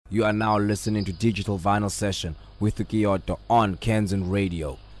You are now listening to Digital Vinyl Session with Kyoto on Kenzen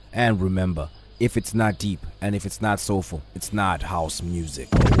Radio. And remember, if it's not deep and if it's not soulful, it's not house music.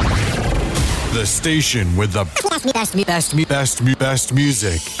 The station with the best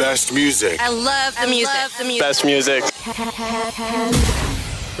music. Best music. I love the music. Best music.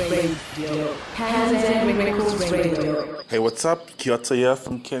 Kenzen Records Radio. Hey, what's up? Kyoto here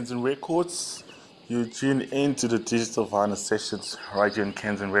from Kenzen Records. You tune in to the Digital Vinyl Sessions right here on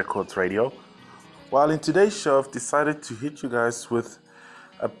Kenzen Records Radio. Well, in today's show, I've decided to hit you guys with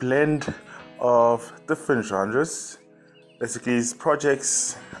a blend of different genres. Basically, it's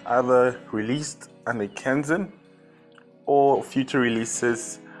projects either released under Kenzen or future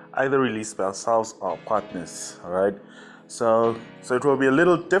releases either released by ourselves or our partners. Alright, so it will be a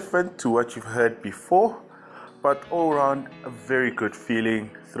little different to what you've heard before, but all around a very good feeling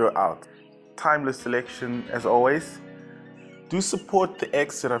throughout. Timeless selection as always. Do support the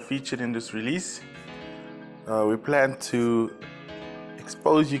acts that are featured in this release. We plan to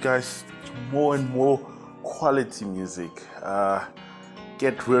expose you guys to more and more quality music.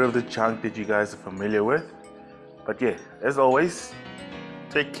 Get rid of the junk that you guys are familiar with. But yeah, as always,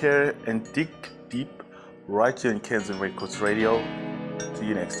 take care and dig deep right here in Kenzen Records Radio. See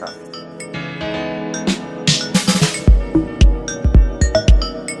you next time.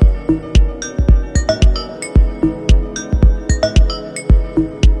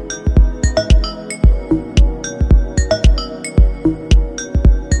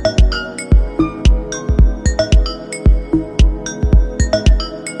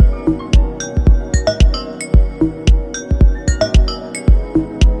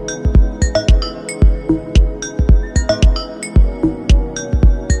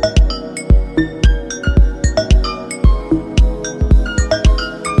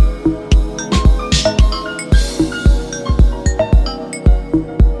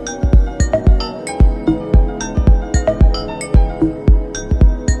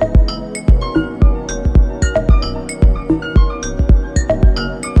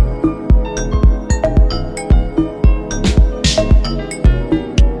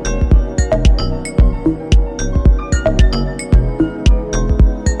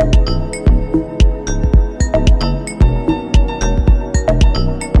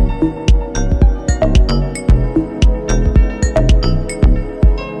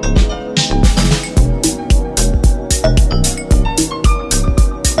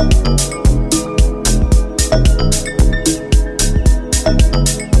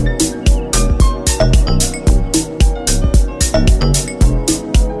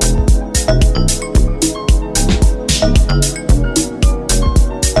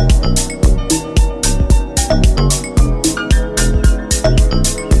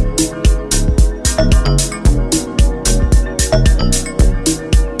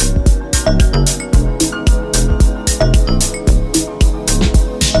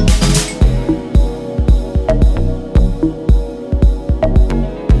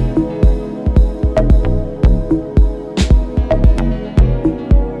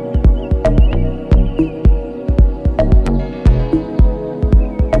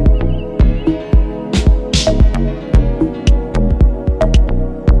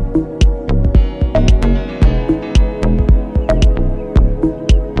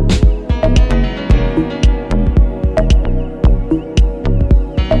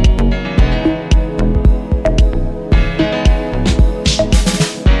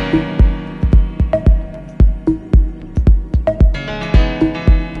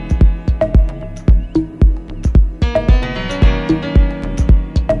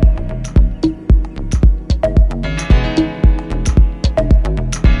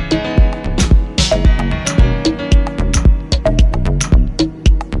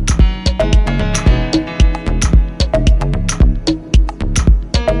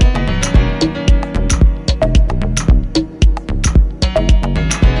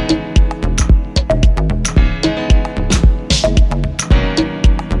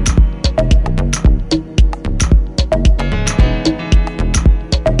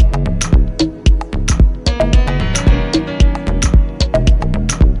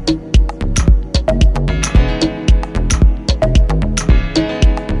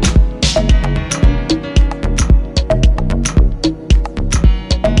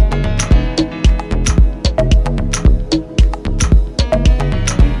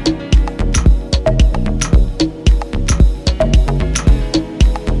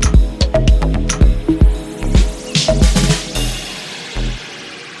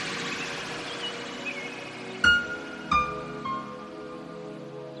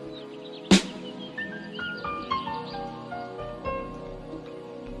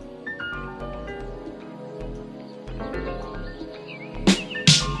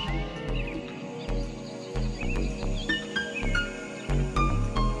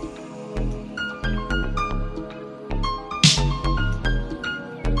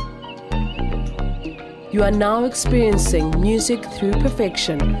 You are now experiencing music through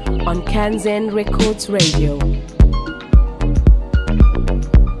perfection on Kanzen Records Radio.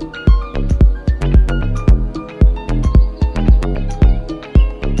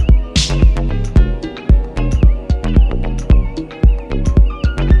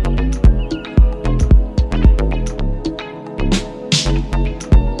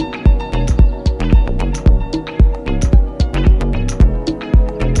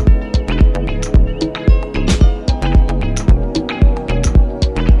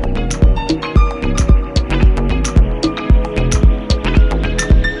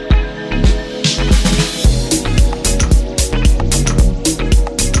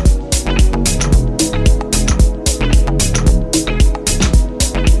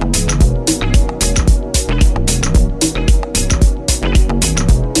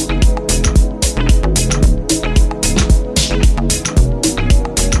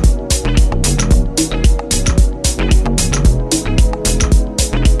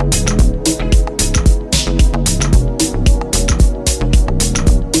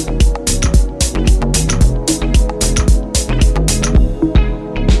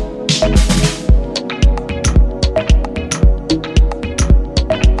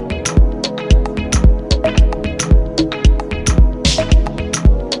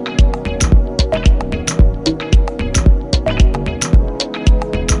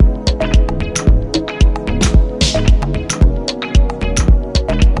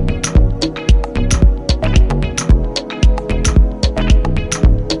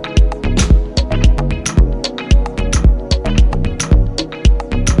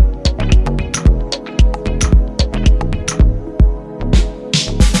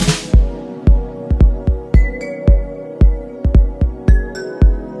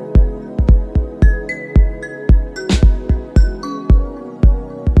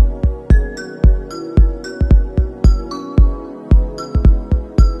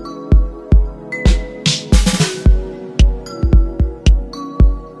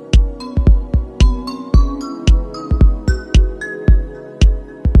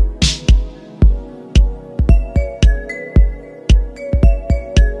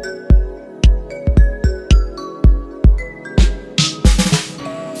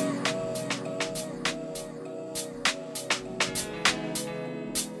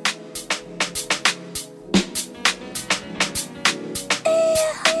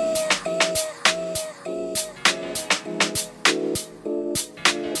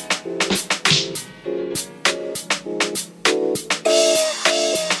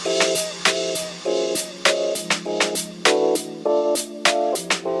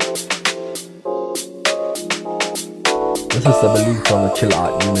 This is Sabali from the Chill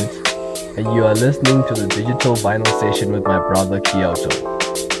Art Unit, and you are listening to the Digital Vinyl Session with my brother Kyoto.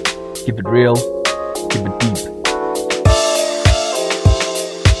 Keep it real, keep it deep.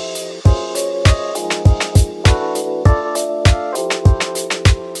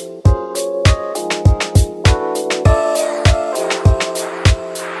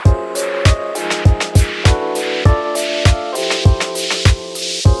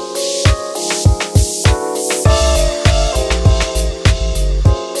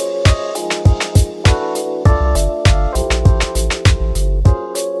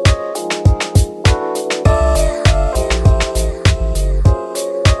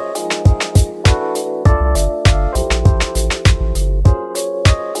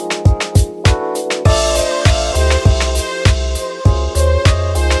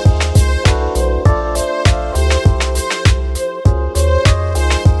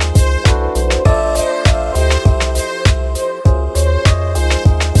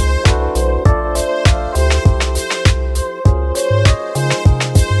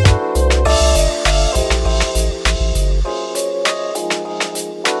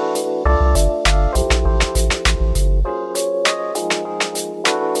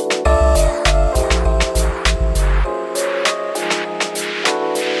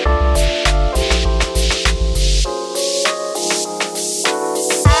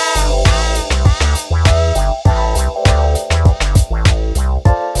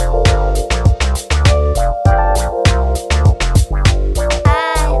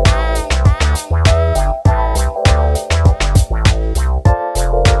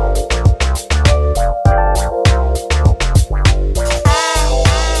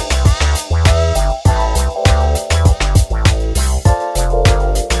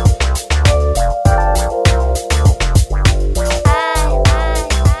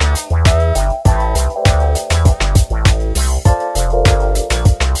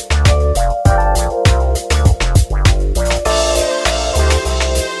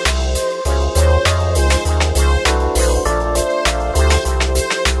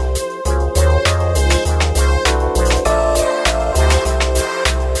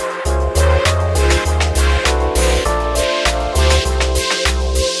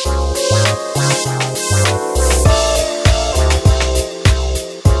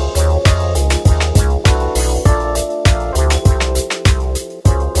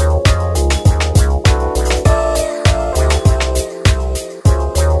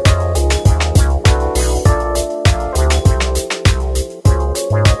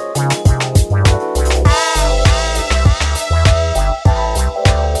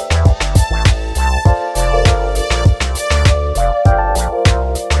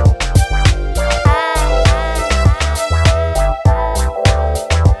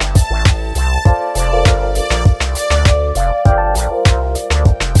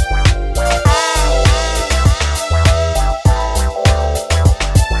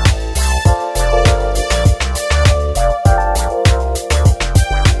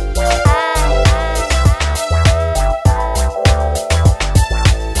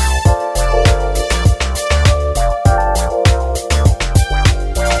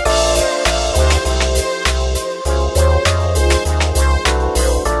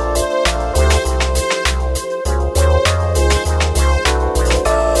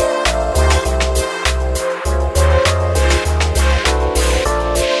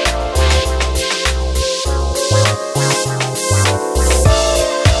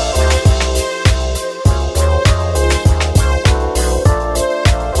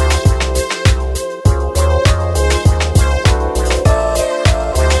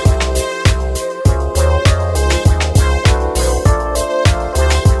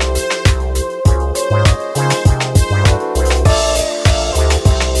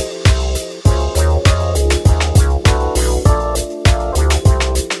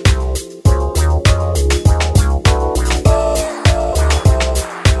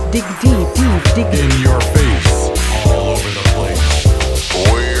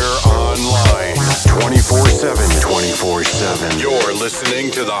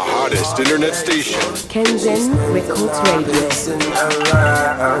 listening to the hottest internet station. Kenzen Records Radio. Listen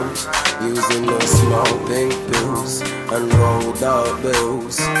around, using those small pink pills and rolled up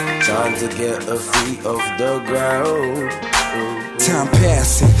bills, trying to get her feet off the ground. Time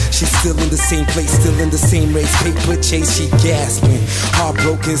passing, she's still in the same place, still in the same race. Paper chase, she gasping.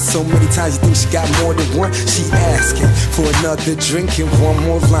 Heartbroken so many times, you think she got more than one. She asking for another drink and one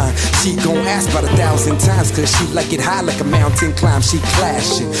more line. She gon' ask about 1,000 times, cause she like it high like a mountain climb. She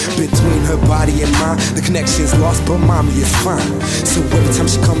clashing between her body and mine. The connection's lost, but mommy is fine. So every time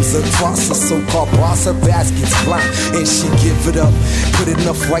she comes across a so-called boss, her ass gets blind. And she give it up, put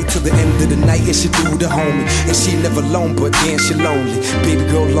enough right till the end of the night. And she do the homie, and she never alone, but then she lonely. Baby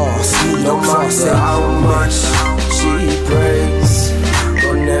girl lost, no matter how much she prays,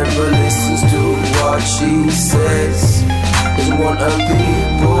 God never listens to what she says. Doesn't want her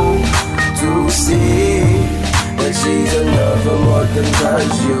people to see that she's another modern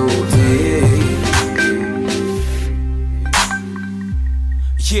casualty.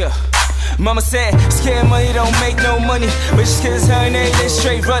 Yeah. Mama said, scared money don't make no money, but she scared as her and they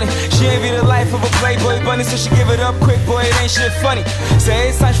straight running. She ain't be the life of a playboy bunny, so she give it up quick, boy, it ain't shit funny. Say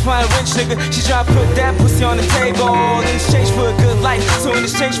it's time she find a rich nigga, she try to put that pussy on the table in exchange for a good life. So in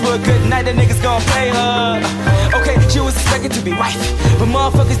exchange for a good night, that niggas gon' play her. Okay, she was expected to be wifey, but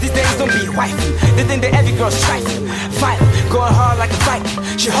motherfuckers these days don't be wifey. They think that every girl's trifling, fighting, going hard like a fight.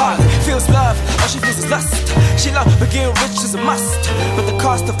 She hardly feels love, all she feels is lust. She love, but getting rich is a must, but the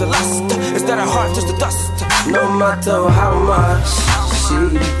cost of the lust is that her heart turns to dust. No matter how much she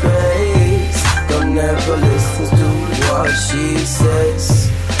prays, God never listens to what she says.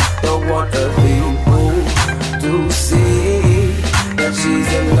 Don't want her people to see that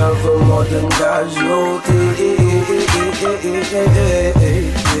she's another modern casualty.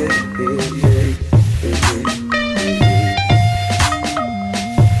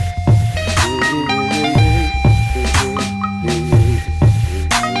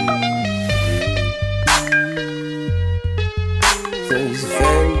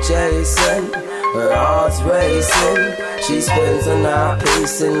 Chasing, her heart's racing. She spends the night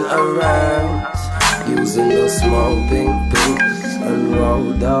pacing around, using those small pink pills and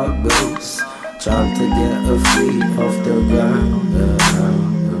rolled up bills, trying to get her feet off the ground.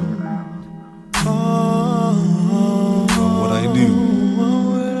 What I do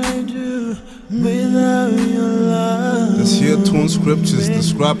without your love. This here torn scriptures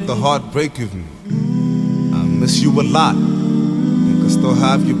describe the heartbreak of me. I miss you a lot. Still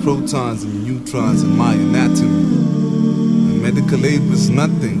have your protons and your neutrons in my anatomy. And medical aid was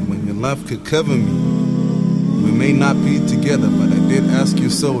nothing when your love could cover me. We may not be together, but I did ask your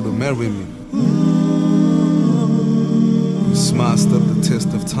soul to marry me. Your smile stood the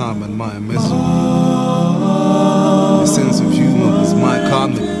test of time and my misery. Your sense of humor was my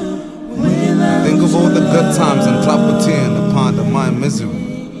comedy. Think of all the good times and drop a tear in the pond of my misery.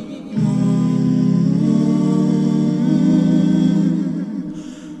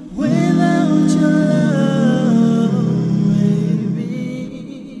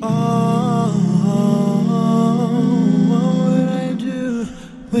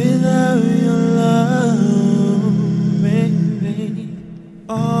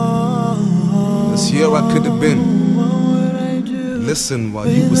 I could have been. Listen while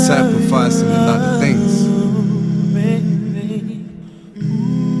you were sacrificing a lot of things.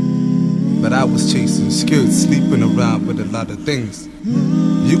 But I was chasing skirts, sleeping around with a lot of things.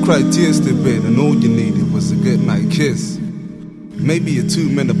 You cried tears to bed and all you needed was a good night kiss. Maybe a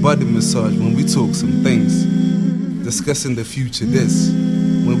 2-minute body massage when we talk some things. Discussing the future this.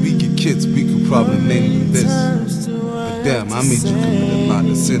 When we get kids we could probably name them this. But damn, I made you commit a lot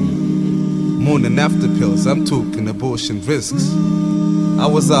of sin. Morning after pills, I'm talking abortion risks. I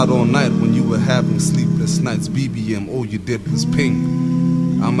was out all night when you were having sleepless nights. BBM, all you did was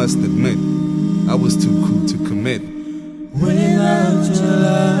ping. I must admit, I was too cool to commit. Without your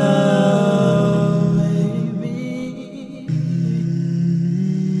love, baby,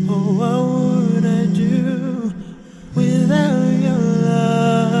 oh, what would I do without your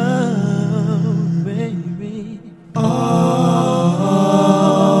love, baby? Oh,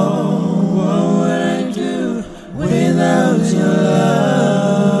 without your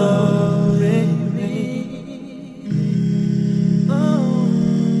love, baby. Oh,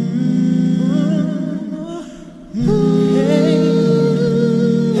 hey,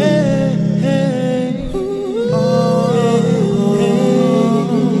 hey.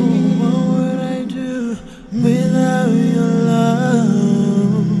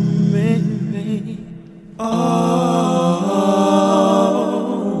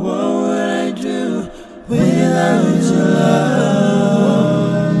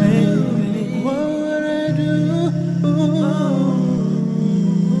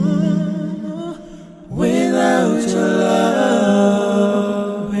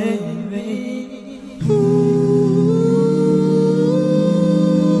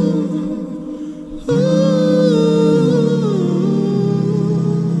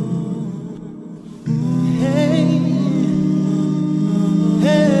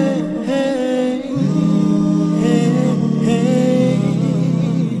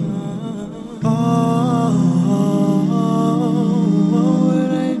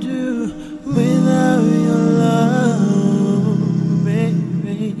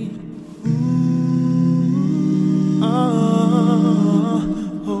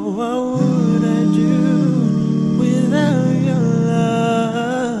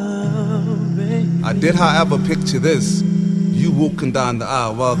 did, however, picture this. You walking down the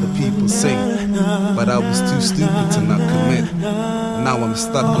aisle while the people sing. But I was too stupid to not commit. Now I'm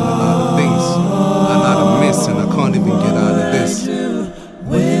stuck in a lot of things. A lot of mess and I can't even get out of this.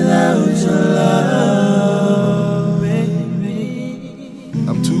 Without your love, baby.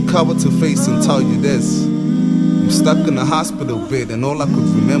 I'm too coward to face and tell you this. I'm stuck in a hospital bed and all I could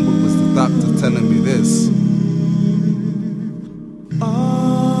remember was the doctor telling me this.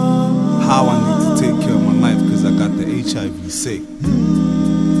 How I need to take care of my life because I got the HIV sick.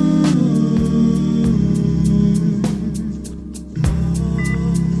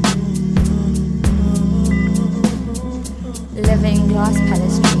 Living glass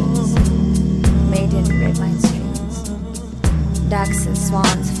palace dreams, made in red wine streams, ducks and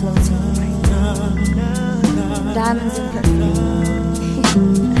swans floating in rain, diamonds and perfume.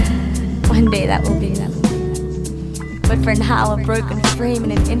 One day that will be. But for now, a broken frame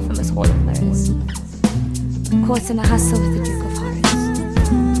in an infamous hall of mirrors, caught in a hustle with the Duke of Horrors.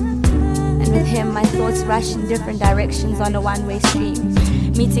 And with him, my thoughts rush in different directions on a one-way stream,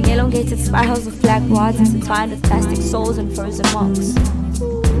 meeting elongated spirals of black rods intertwined with plastic souls and frozen monks.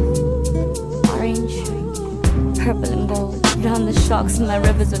 Orange, purple and gold, drown the sharks in my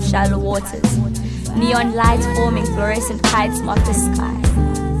rivers of shallow waters. Neon lights forming fluorescent kites mark the sky.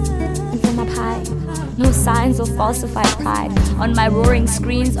 And from up high, no signs of falsified pride on my roaring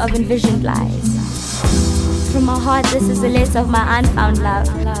screens of envisioned lies. From my heart, this is the letter of my unfound love.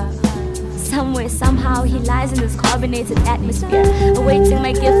 Somewhere, somehow, he lies in this carbonated atmosphere, awaiting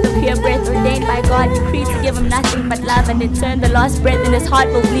my gift of pure breath, ordained by God, decreed to give him nothing but love. And in turn, the last breath in his heart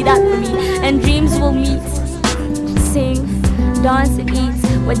will bleed out for me, and dreams will meet, sing, dance and eat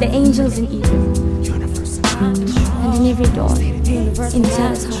with the angels in Eden. And in every door, in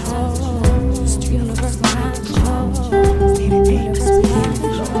God's heart, universal mind control, state of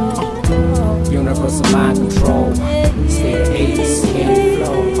Hades, hear me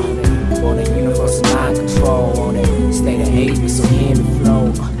flow. On a universal mind control, on a state of Hades, so hear me flow.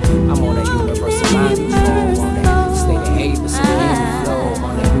 I'm on a universal mind control, on a state of Hades, so hear me flow.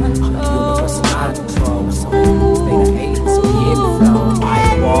 On a universal mind control, so state of Hades, so hear me flow. I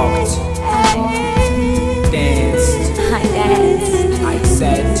walked, danced, I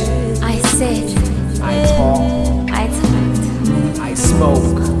said, I talked, I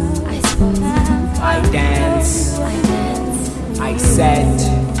spoke, I danced, I said.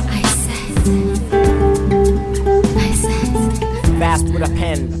 Fast with a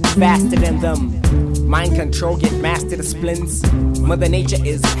pen, faster than them. Mind control, get mastered the splints. Mother Nature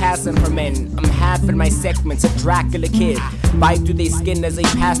is passing for men. I'm half in my segments, a Dracula kid. Bite through their skin as they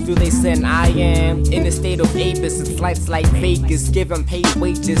pass through their sin. I am in a state of Apis, it's life's like Vegas. Give them paid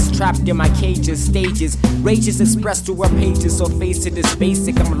wages, trapped in my cages, stages. Rages expressed through our pages, so face it is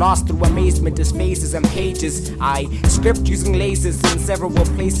basic. I'm lost through amazement, as faces and pages. I script using lasers in several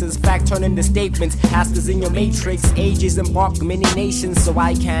places. Fact turn into statements, askers in your matrix. Ages embark many nations, so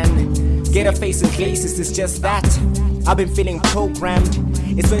I can get a face in places, it's just that I've been feeling programmed.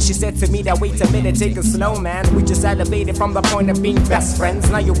 It's when she said to me that wait a minute, take it slow, man. We just elevated from the point of being best friends.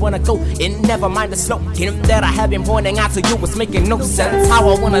 Now you wanna go in, never mind the slow game that I have been pointing out to you was making no sense. How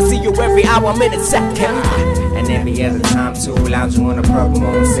I wanna see you every hour, minute, second, and every other time too. Lounging on a purple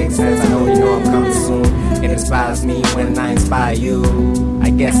moon, 6 cents. I know you know I'm coming soon. It inspires me when I inspire you. I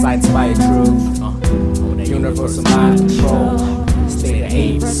guess I inspire truth. Universal mind control, state of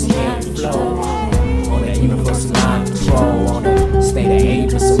Hades, can't flow. On that universal mind control, on the state of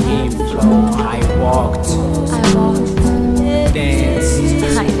Hades, so can't flow. I walked, danced,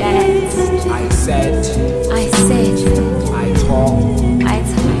 I said, I talked, I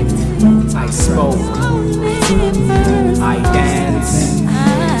spoke, I danced,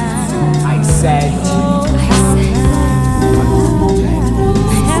 I said.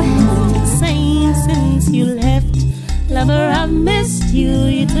 You left, lover, I missed you.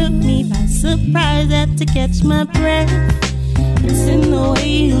 You took me by surprise, had to catch my breath. It's in the way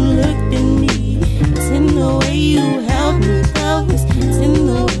you looked at me, it's in the way you held me close, it's in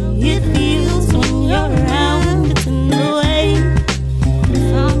the way it feels when you're around, it's in the way you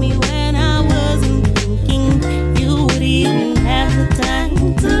found me when I wasn't thinking you would even have the time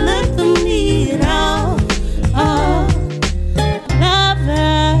to look at me at all. Oh,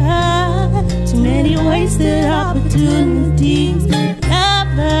 lover, too many wasted opportunities.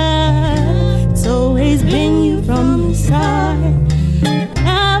 Lover, it's always been you from the start.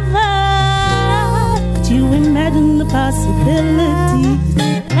 Lover, could you imagine the possibilities?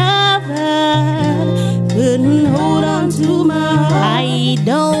 Lover, couldn't hold on to my heart. I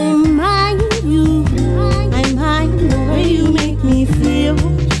don't mind you, I mind the way you make me feel.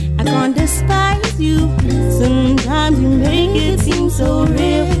 I can't despise you,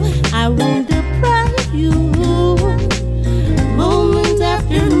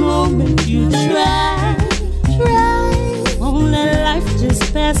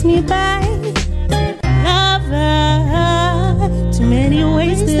 me back. Lover, too many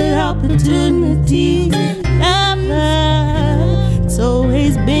wasted opportunity. Lover, it's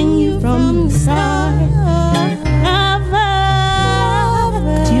always been you from the start. Lover,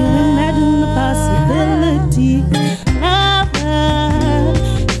 do you imagine the possibility? Lover,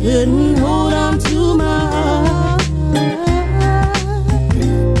 couldn't hold on to my heart.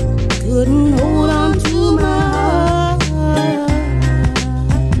 Couldn't hold on to my heart.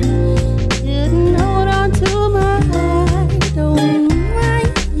 Couldn't hold on to my heart. Don't mind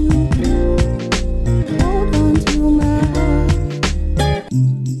you. Hold on to my heart.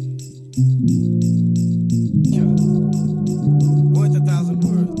 Words 1,000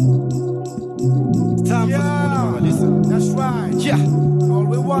 words. It's time for the money, listen. That's right. Yeah. All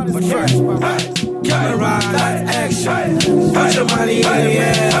we want is cash, my right. Camera, light, action. Put your money in the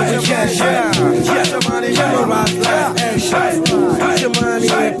air, we cash, yeah. Put your money in camera, light, action. Put your money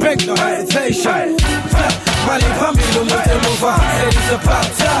in, break no hesitation. Money pumping, no more to move on. Say it's about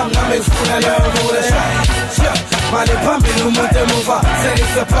time, now make food and learn who they are. Money pumping, no more to move on. Say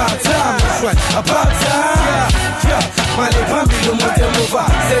it's about time, that's right, about time. Money pumping, no more to move on.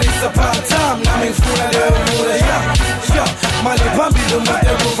 Say it's about time, now make food and learn who they are. Money pumping, no more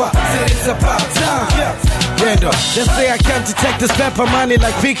to move on. Say it's about time. They say I came to take this paper money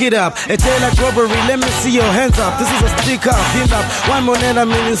like pick it up. A day like robbery, let me see your hands up. This is a stick up, pin up. One more net I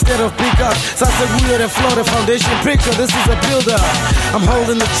mean instead of pick up. So I said we are the floor, the foundation picture. This is a build up. I'm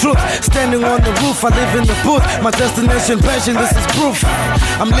holding the truth, standing on the roof. I live in the booth, my destination passion, this is proof.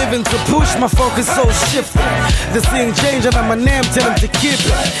 I'm living to push, my focus so shifted. The thing changed and I'm a name, tell them to keep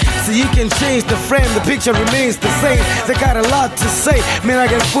it. So you can change the frame, the picture remains the same. They got a lot to say, man I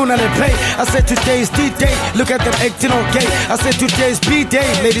get food and they pay. I said today's D-Day, look at them acting okay. I said today's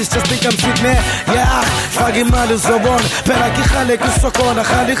B-Day, ladies just think I'm sweet man. Yeah, fagi mali zobona, pera ki khale ki sokona,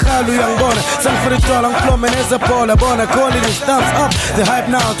 khali khalu yang bona. Sang for the dollar, I'm plumbing as a baller, bona. Calling it thumbs up, the hype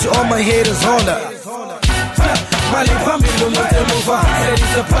now to all my haters, hold up. Money pumping, no more to move on. Say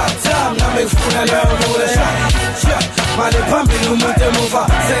it's about time, now make food and learn who they are. Money pumping, no more to move on.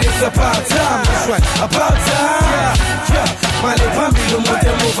 Say it's about time, that's right, about time. Money pumping, no more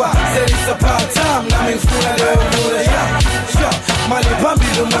to move on. Say it's about time, now make food and learn who they are. Money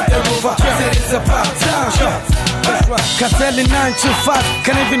pumping, no more to move on. Say it's about time. Cartelling 9 to 5,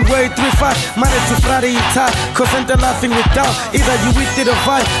 can't even wait 3-5. Monday to Friday you tie, cause center laughing without. Either you with it or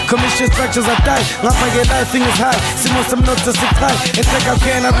fight, commission structures are tight. Ngapha get life is high, simo some notes to sit high. And take out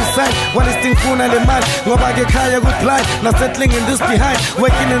can I resign, while it's thing fun and the mind. Ngoba get kaya good blind, now settling in this behind.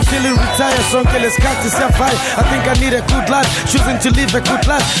 Working until you retire, so until it's cut to self-high. I think I need a good life, choosing to live a good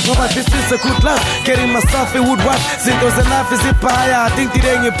life. Ngoba this is a good life, getting myself a wood wife. Zintos and life is it higher, I think it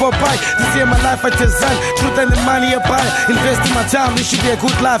ain't a Popeye. This year my life I design, truth and the money up high. Investing my time, this should be a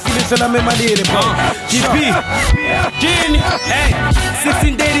good life. Feeling so I'm in my lady, bro. GP, Gini, hey,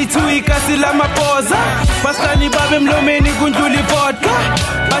 1682 ikasi la mapoza. Pastani babe mlomeni gunduli vodka.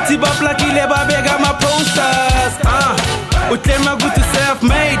 Bati baplakile babega ma posters. Utlema good to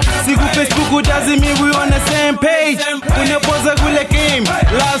self-made. Sigu Facebook doesn't mean we on the same page. Unepoza kule game.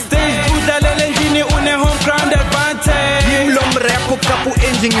 Last stage, udalele njini une home ground advantage. Yimlom repo kapu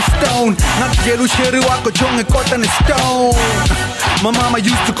engine is stone. Not yellow sherry wako jonge cotton is stone. My mama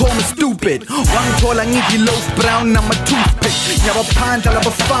used to call me stupid. One call I need loaf brown, I'm a toothpick. Nyaba panta la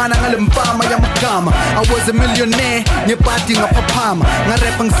bafana ngalimpama ya makama. I was a millionaire, nyepati nga papama. Nga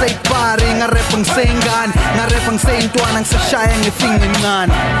repang say pari, nga repang say ngan. Nga repang say ntuanang sa shaya ngithing ngan.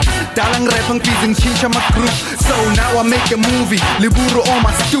 Dalang repang pizing chicha my group. So now I make a movie, liburu on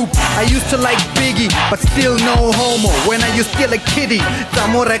my stoop. I used to like Biggie, but still no homo. When I used still a kiddie,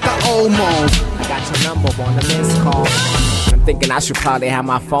 tamoreka almost. I got your number on the missed call. I'm thinking I should probably have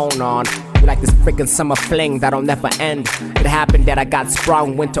my phone on. You like this freaking summer fling that'll never end. It happened that I got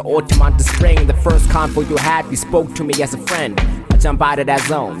sprung, winter, autumn, onto spring. The first convo you had, you spoke to me as a friend. I jump out of that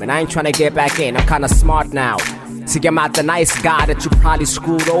zone, and I ain't trying to get back in. I'm kinda smart now. See, I'm not the nice guy that you probably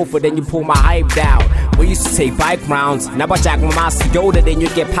screwed over, then you pull my hype down. We used to take bike rounds, now I jack my master Yoda, then you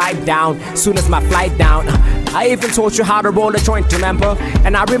get piped down. Soon as my flight down, I even taught you how to roll a joint, remember?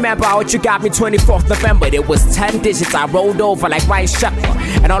 And I remember how you got me 24th November. There was 10 digits, I rolled over like Ryan Shepherd.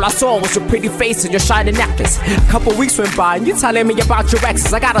 And all I saw was your pretty face and your shiny necklace. A couple weeks went by and you telling me about your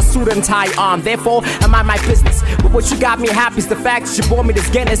exes. I got a suit and tie on, therefore I'm on my business. But what you got me happy is the fact that you bought me this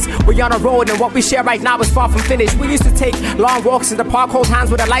Guinness. We're on a road and what we share right now is far from finished. We used to take long walks in the park, hold hands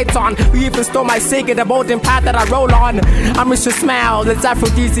with the lights on. We even stole my cig in the molding path that I roll on. I miss your smile, it's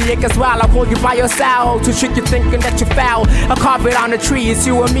aphrodisiac as well. I hold you by your cell to trick you you're thinking that you foul. I'll carve it on the tree, it's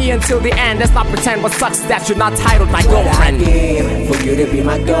you and me until the end. Let's not pretend what sucks is that you're not titled my girlfriend. What I give for you to be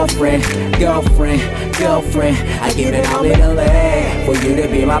my girlfriend, girlfriend, girlfriend. I give it all in the land for you to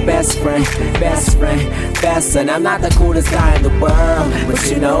be my best friend, best friend, best. And I'm not the coolest guy in the world, but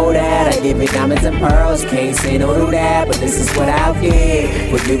you know that I give you diamonds and pearls. Can't say no to that, but this is what I'll give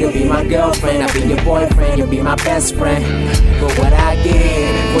for you to be my girlfriend. I'll be your boyfriend, you'll be my best friend. But what I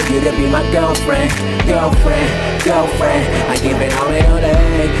give for you to be my girlfriend, girlfriend, girlfriend. I give it all in the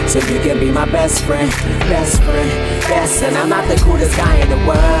land so you can be my best friend, best friend, best. And I'm not the coolest guy in the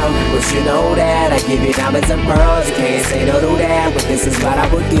world, but you know that I give you diamonds and pearls. You can't say no to that, but this is what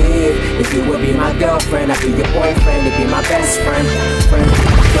I would give if you would be my girlfriend. I'd be your boyfriend, you'd be my best friend, friend,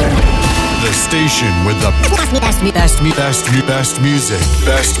 friend. The station with the best music.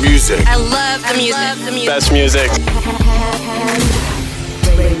 Best music. I love the music. Best music.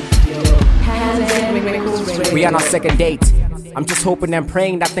 We on our second date. I'm just hoping and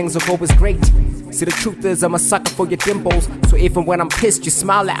praying that things will go as great. See, the truth is I'm a sucker for your dimples, so even when I'm pissed you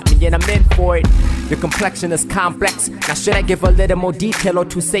smile at me and I'm in for it. Your complexion is complex. Now should I give a little more detail or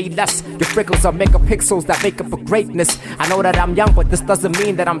to say less? Your freckles are megapixels that make up a greatness. I know that I'm young, but this doesn't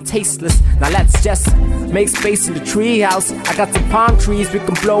mean that I'm tasteless. Now let's just make space in the treehouse. I got some palm trees we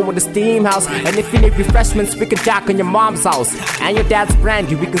can blow in the steam house. And if you need refreshments, we can jack on your mom's house. And your dad's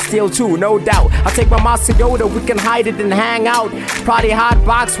brandy, we can steal too, no doubt. I'll take my Macedota, we can hide it and hang out. Probably hot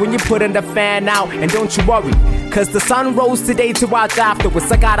box when you put in the fan out. And don't you worry, cause the sun rose today to watch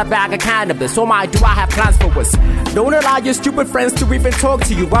afterwards. I got a bag of cannabis, oh my, do I have plans for us? Don't allow your stupid friends to even talk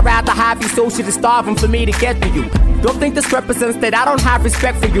to you. I'd rather have you socially starving for me to get to you. Don't think this represents that I don't have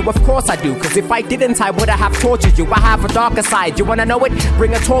respect for you. Of course I do, cause if I didn't I would have tortured you. I have a darker side, you wanna know it?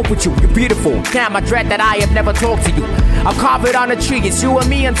 Bring a talk with you, you're beautiful. Damn, I dread that I have never talked to you. I'll carve it on a tree, it's you and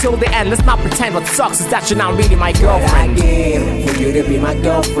me until the end. Let's not pretend what sucks is that you're not really my girlfriend. What I give for you to be my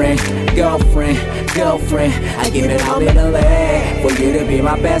girlfriend, girlfriend, girlfriend. I give it all in the land for you to be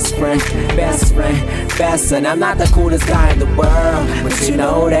my best friend, best friend, best. And I'm not the coolest guy in the world, but you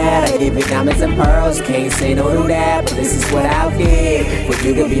know that I give you diamonds and pearls. Can't say no to that, but this is what I'll give for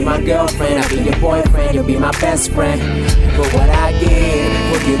you to be my girlfriend. I'll be your boyfriend, you'll be my best friend. But what I give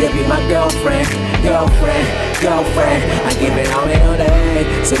for you to be my girlfriend, girlfriend, girlfriend. I give it all in the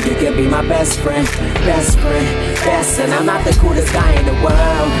land so you can be my best friend, best friend, best. And I'm not the coolest guy in the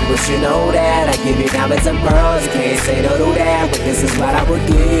world, but you know that I give you diamonds and pearls. You can't say no to that, but this is what I would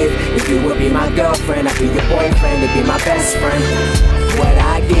give if you would be my girlfriend. I'd be your boyfriend, you'd be my best friend. What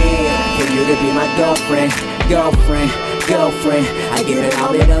I give for you to be my girlfriend, girlfriend, girlfriend. I give it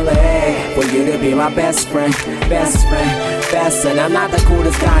all in the land for you to be my best friend, best friend, best. And I'm not the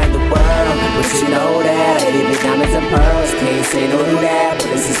coolest guy in the world, but you know that I give you diamonds and pearls. Can't say no to that, but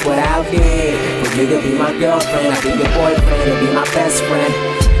this is what I'll give for you to be my girlfriend. I'll be your boyfriend, you'll be my best friend.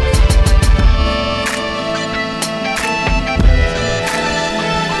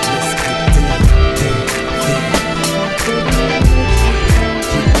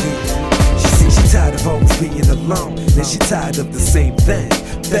 Always being alone, then she tired of the same thing.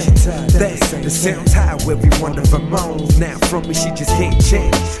 That sounds how every one of her moans. Now from me she just can't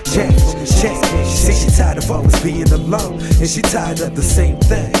change. She says she tired of always being alone, and she tired of the same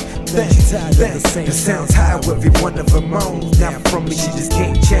thing. That sounds how every one of her moans. Now from me she just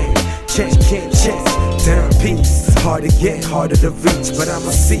can't change. Down peace, hard to get, harder to reach, but I'ma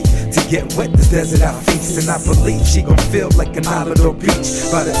see to get wet this desert I feast, and I believe she gon' feel like an island or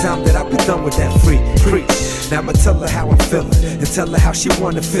beach by the time that I be done with that free preach. Now I'ma tell her how I'm feeling and tell her how she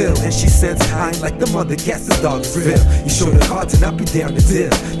wanna feel, and she says I ain't like them other cats, this dog is real. You show the cards and I be down to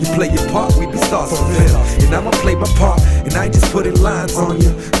deal. You play your part, we be stars for real, and I'ma play my part, and I ain't just putting lines on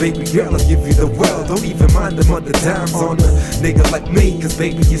you. Baby girl, I'll give you the world, don't even mind them other dimes on a nigga like me, cause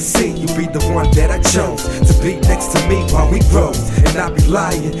baby you see, you be the one that I chose to be next to me while we grow. And I'd be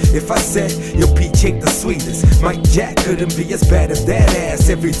lying if I said your peach ain't the sweetest. Mike Jack couldn't be as bad as that ass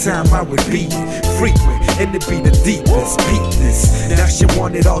every time I would beat it. Frequent, and it be the deepest. Beat this. Now she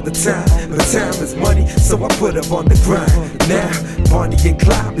want it all the time, but time is money, so I put her on the grind. Now, Bonnie and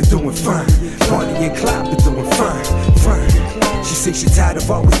Clyde be doing fine. Bonnie and Clyde be doing fine. She say she tired of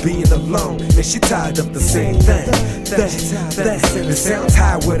always being alone, and she tired of the same thing. It sounds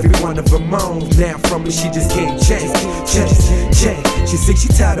high with every one of her moans. Now from me she just can't change. She say she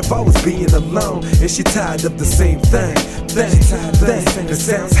tired of always being alone, and she tired of the same thing. It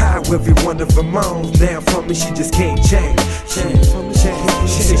sounds high with every one of her moans. Now from me she just can't change.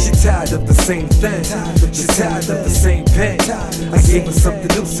 She say she She's tired of the same thing. She's tired of the same pain. I gave her something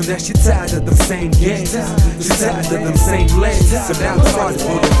new, so now she's tired of them same games. She's tired of them same lanes. So now it's hard to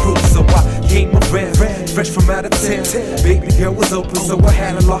bulletproof, so I came around, fresh from out of town. Baby girl was open, so I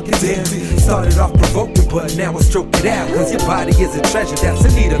had to lock it down. Started off provoking, but now I stroke it out. Cause your body is a treasure that's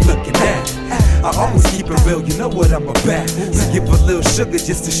in need of looking at. I always keep it real, you know what I'm about. So give a little sugar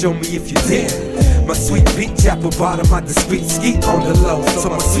just to show me if you dare. My sweet peach apple bottom, I discreet skeet on the low, so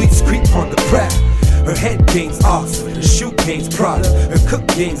my sweets creep on the prowl. Her head game's awesome, her shoe game's Prada, her cook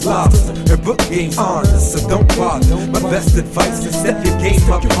game's lobster, her book game's honor, so don't bother. My best advice is step your game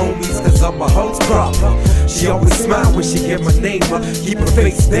up, homies, cause I'm a host proper. She always smile when she hear my name up, keep her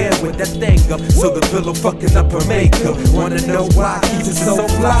face down with that thing up, so the pillow fucking up her makeup. Wanna know why I keep it so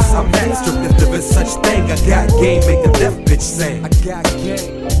fly? I'm extra, if there is such thing, I got game, make the deaf bitch sing. I got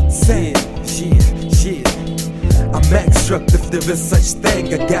game, sing, shit. I'm extra if there is such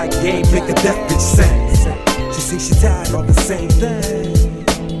thing. I got game, make a deaf bitch sing. She say she tired of the same thing.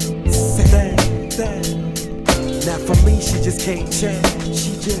 Now for me, she just can't change.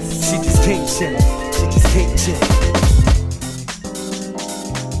 She just can't change. She just can't change.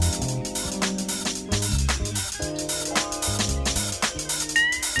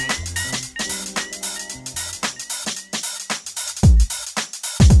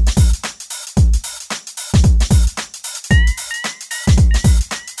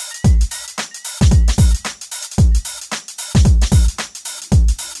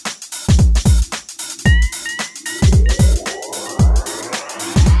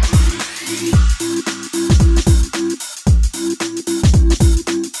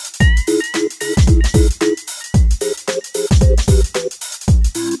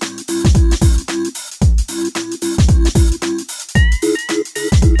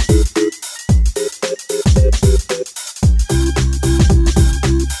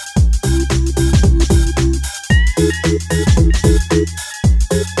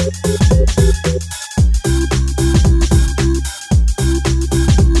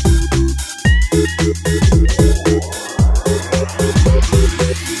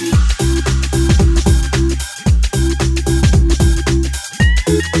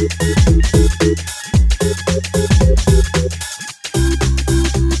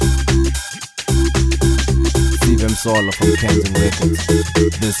 Solo from Kenzen Records.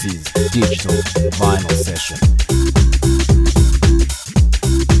 This is Digital Vinyl Session.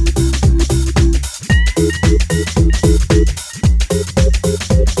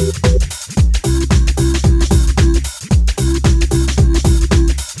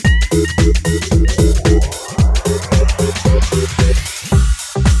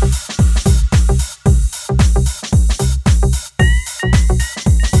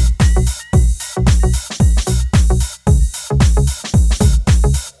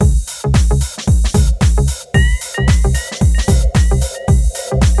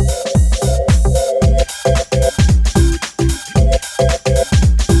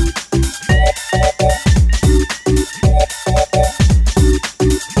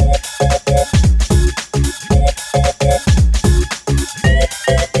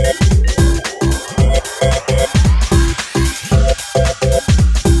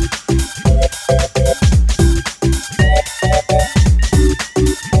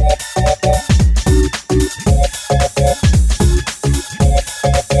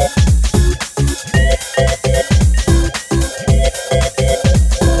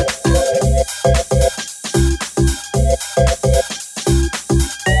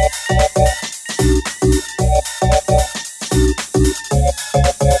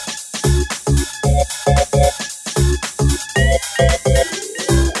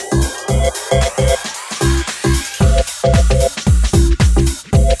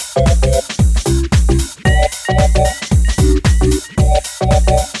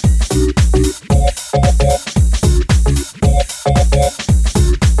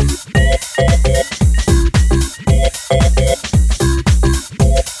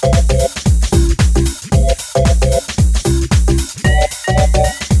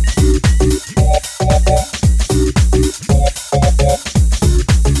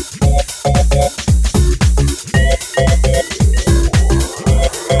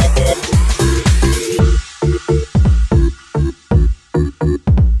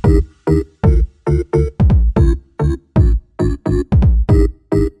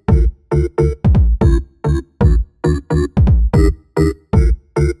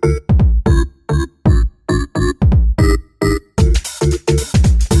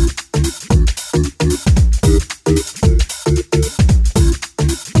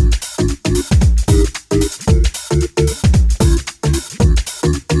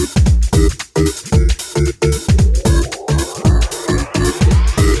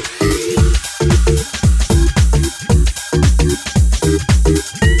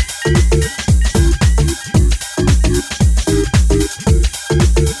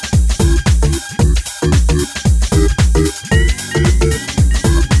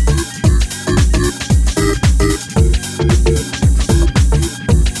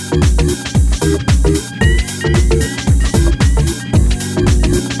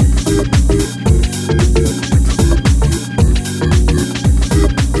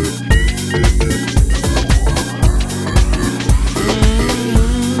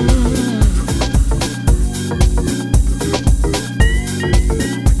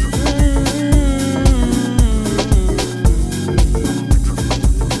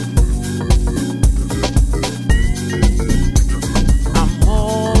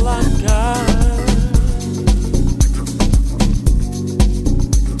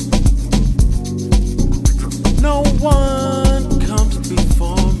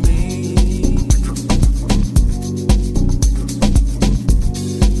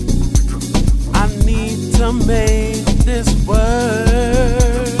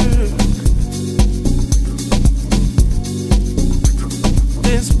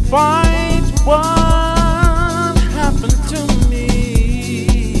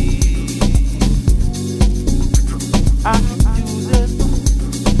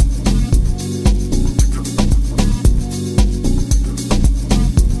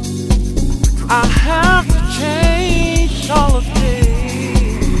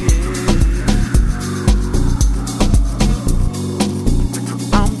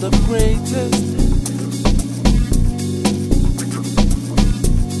 the greatest.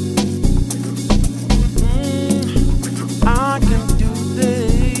 I can do this.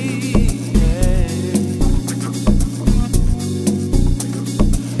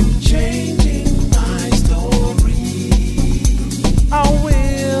 Changing my story. I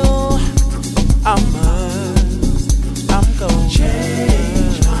will. I must. I'm going to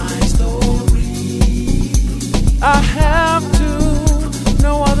change my story. I have to.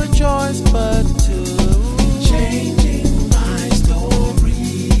 No other choice but to. Changing my story.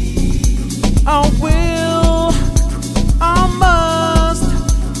 I will. I must,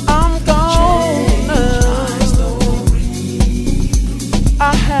 I'm gonna change my story. I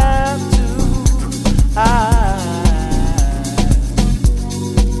have to,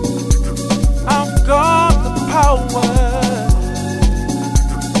 I've got the power.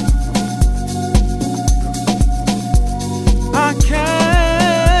 I can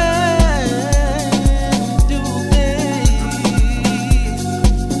do this,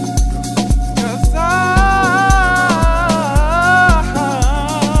 'cause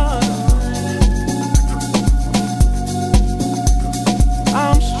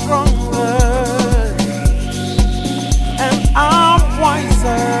I'm stronger and I'm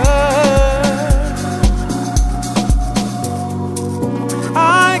wiser.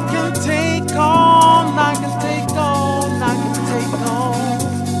 I can take on, I can take on, I can take on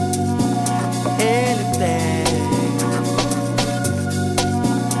anything,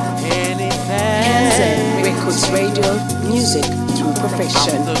 anything. Kanzen Records Radio, music through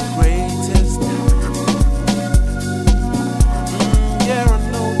perfection. I'm the greatest. Yeah, I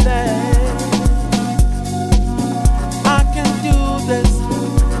know that I can do this.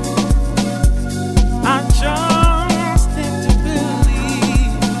 I just need to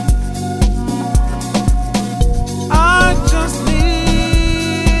believe. I just need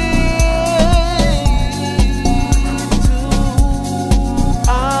to.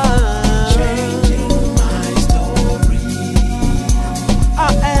 Changing my story. I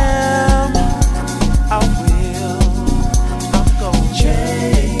am. I will. I'm gonna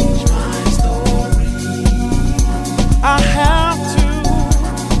change my story. I have to.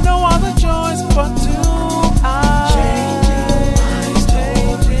 No other choice but to. Changing my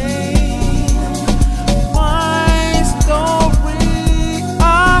story.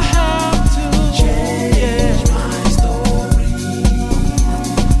 I have to change my story.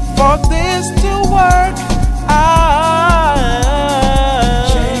 For this to work,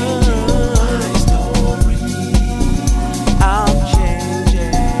 changing my story. I'm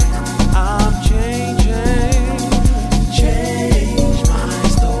changing. I'm changing. Change my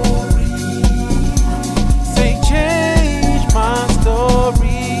story. Say change my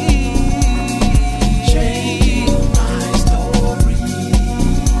story. Change my story.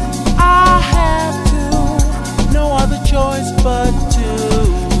 I have to. No other choice but to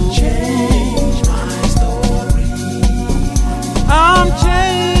change my story. I'm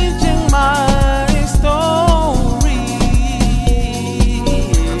changing my story.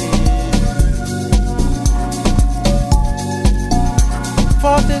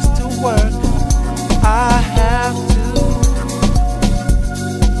 For this to work, I have to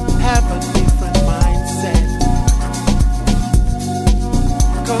have a different mindset.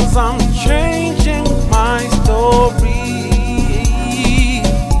 'Cause I'm changing my story.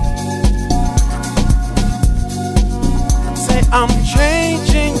 Say I'm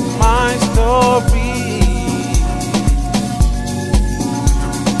changing my story.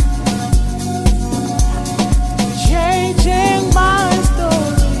 Changing my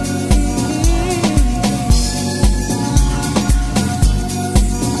story.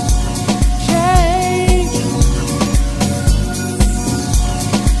 Change.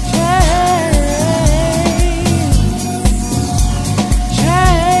 Change.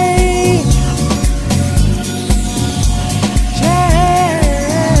 Change.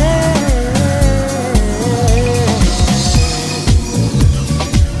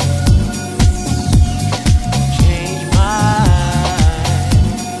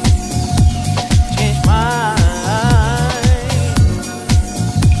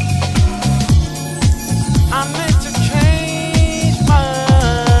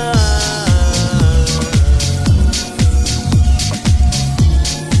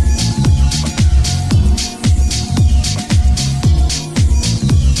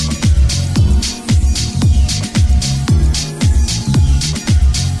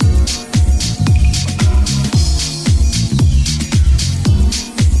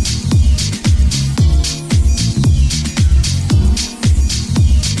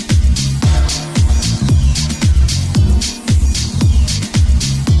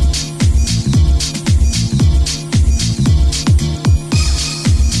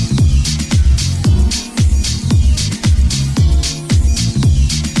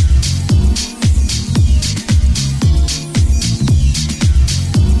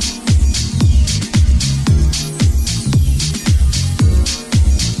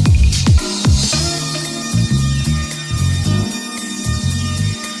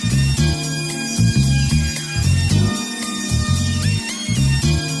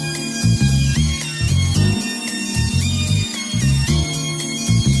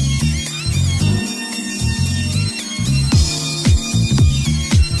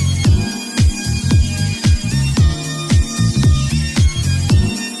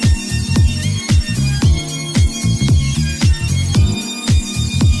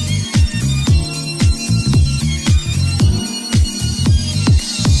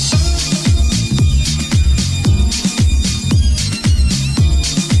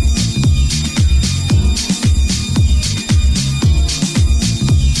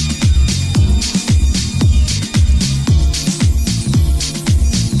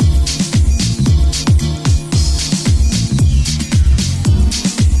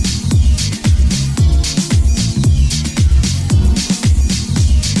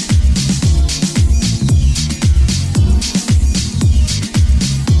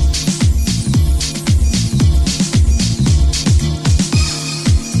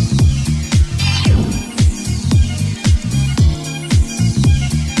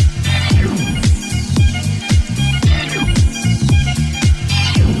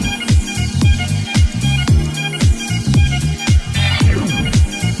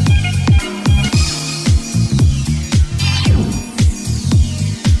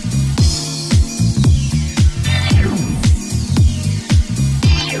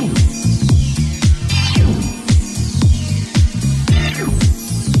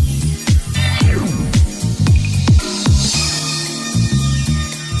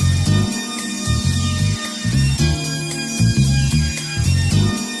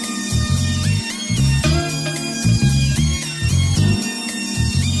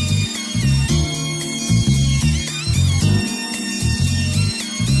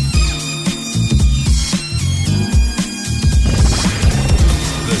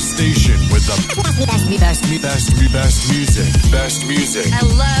 best music. Best music. I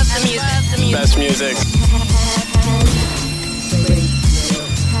love the music. Best music.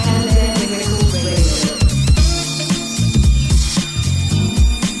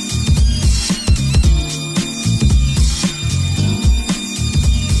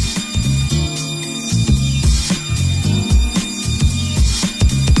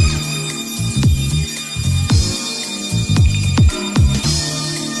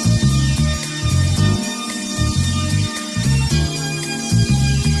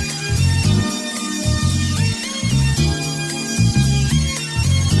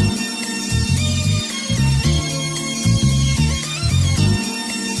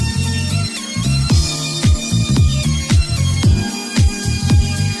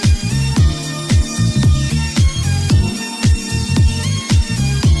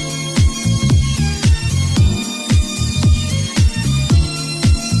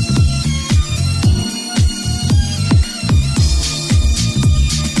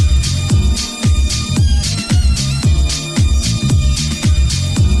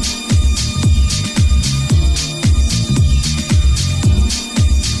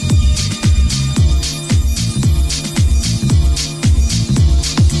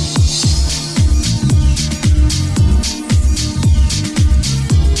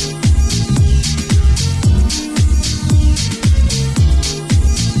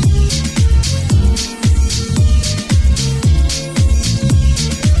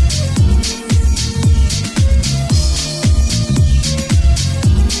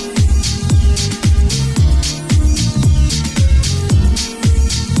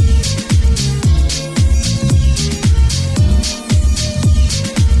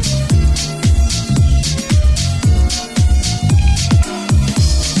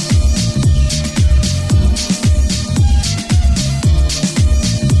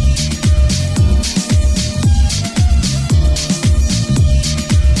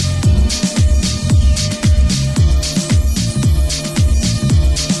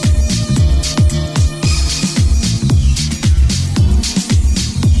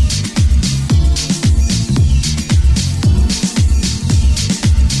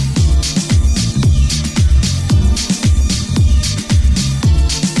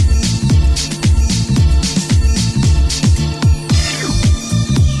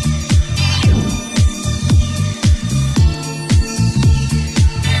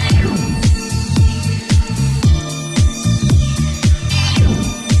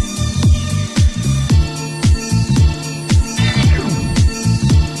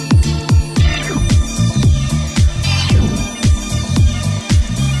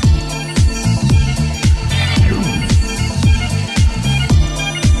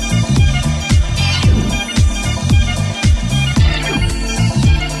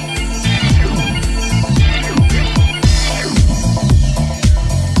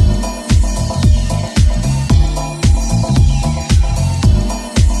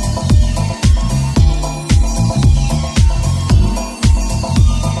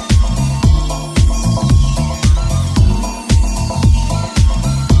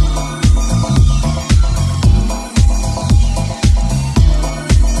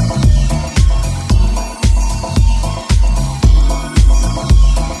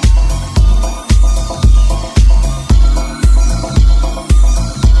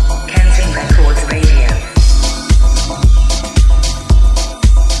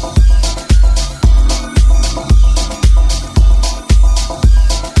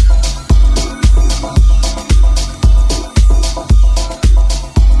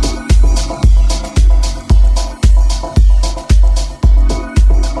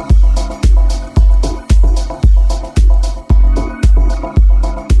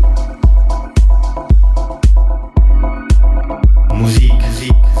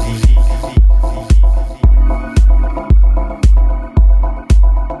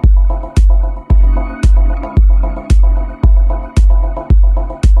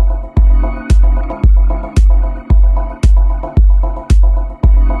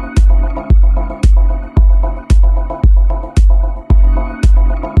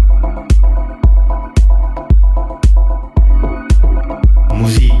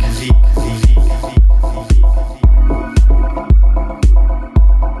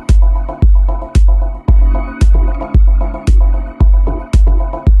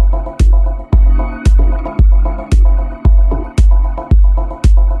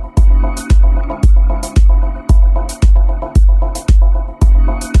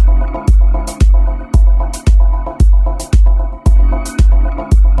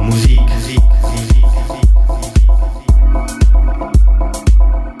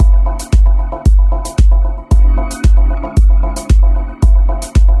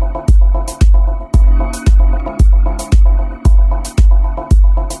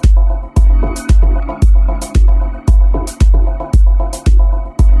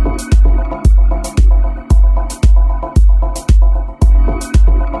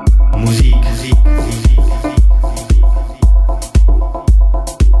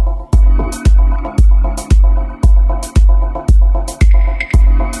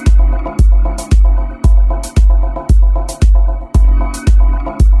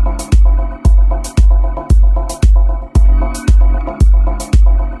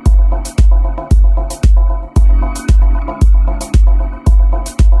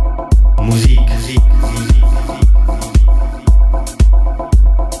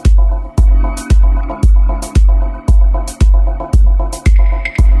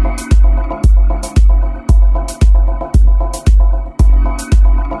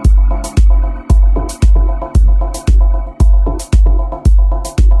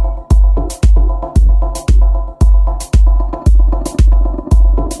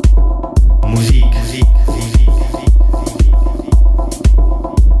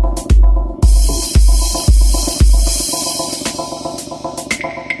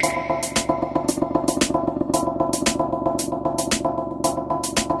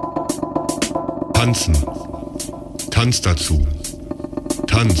 tanzen. Tanz dazu.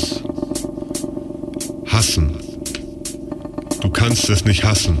 Tanz. Hassen. Du kannst es nicht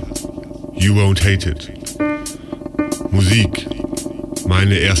hassen. You won't hate it. Musik.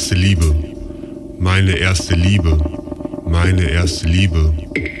 Meine erste Liebe. Meine erste Liebe. Meine erste Liebe.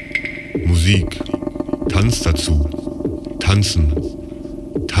 Musik. Tanz dazu. Tanzen.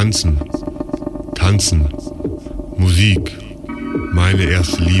 Tanzen. Tanzen. Musik. Meine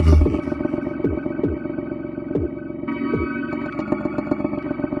erste Liebe.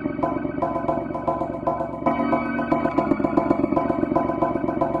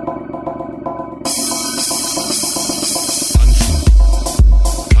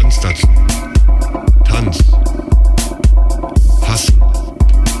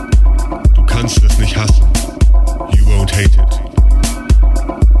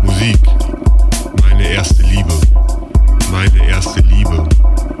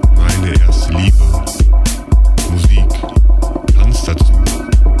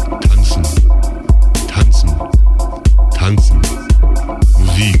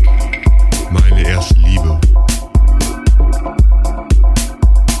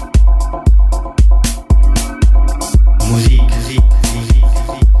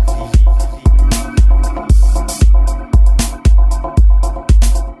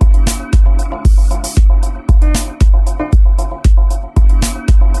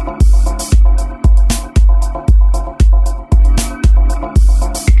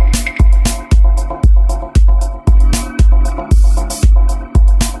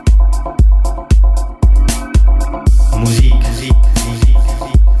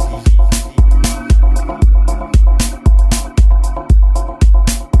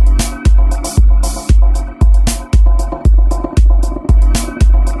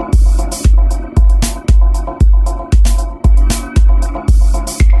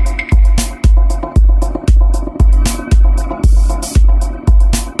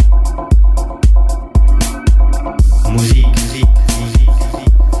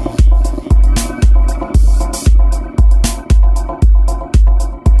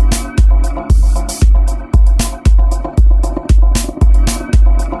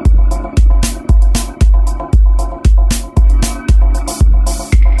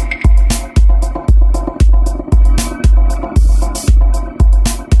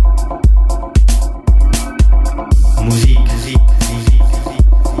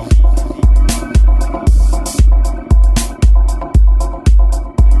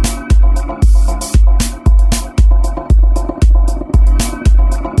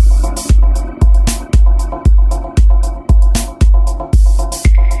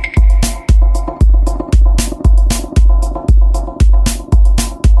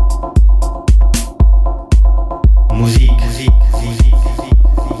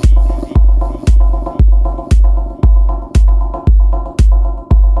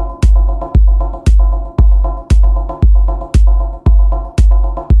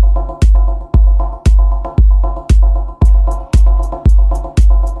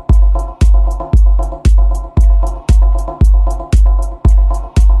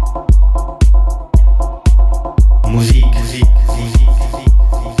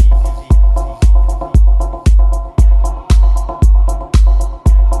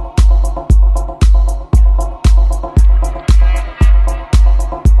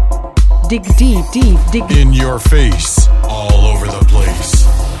 Dig deep, dig in your face, all over the place.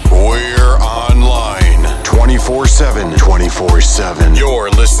 We're online 24/7. 24/7. You're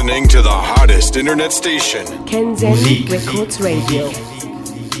listening to the hottest internet station, Kenzen Records Radio.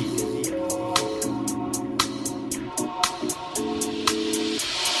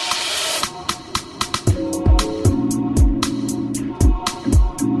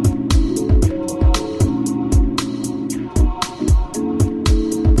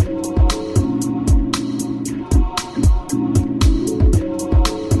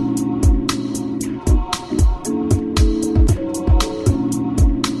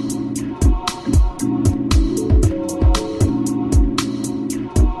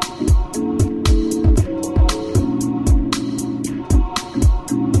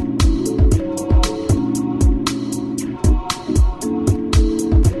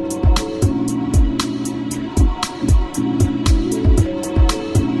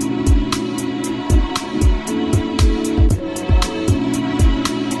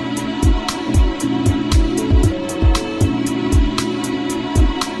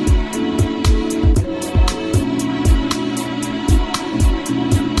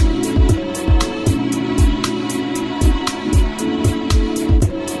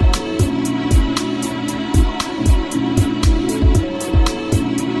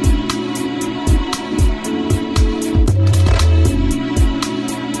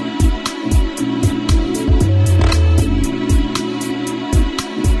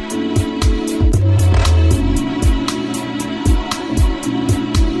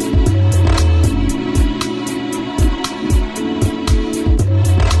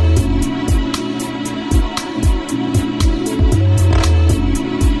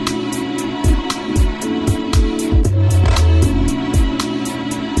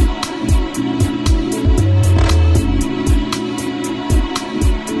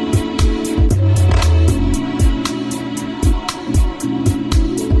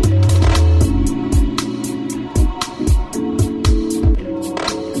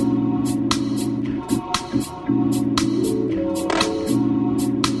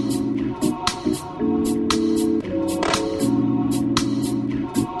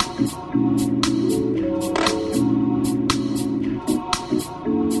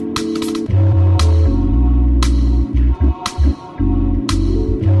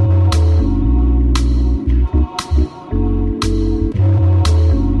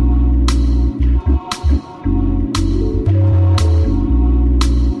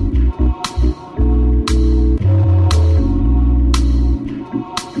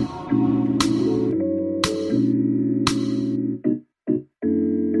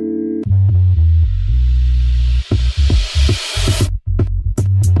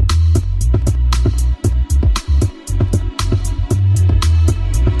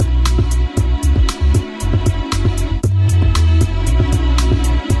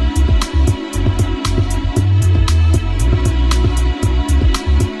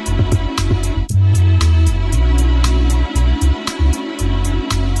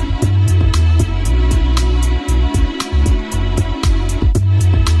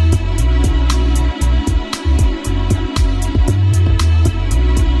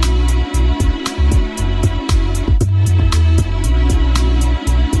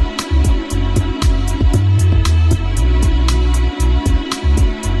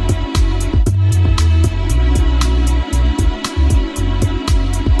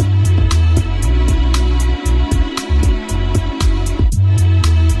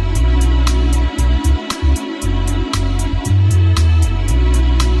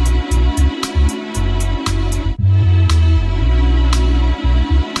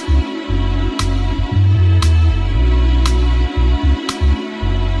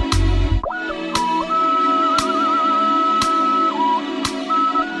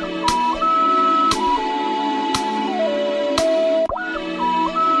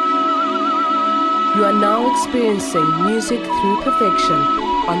 are now experiencing music through perfection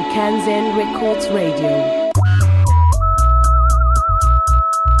on Kanzen Records Radio.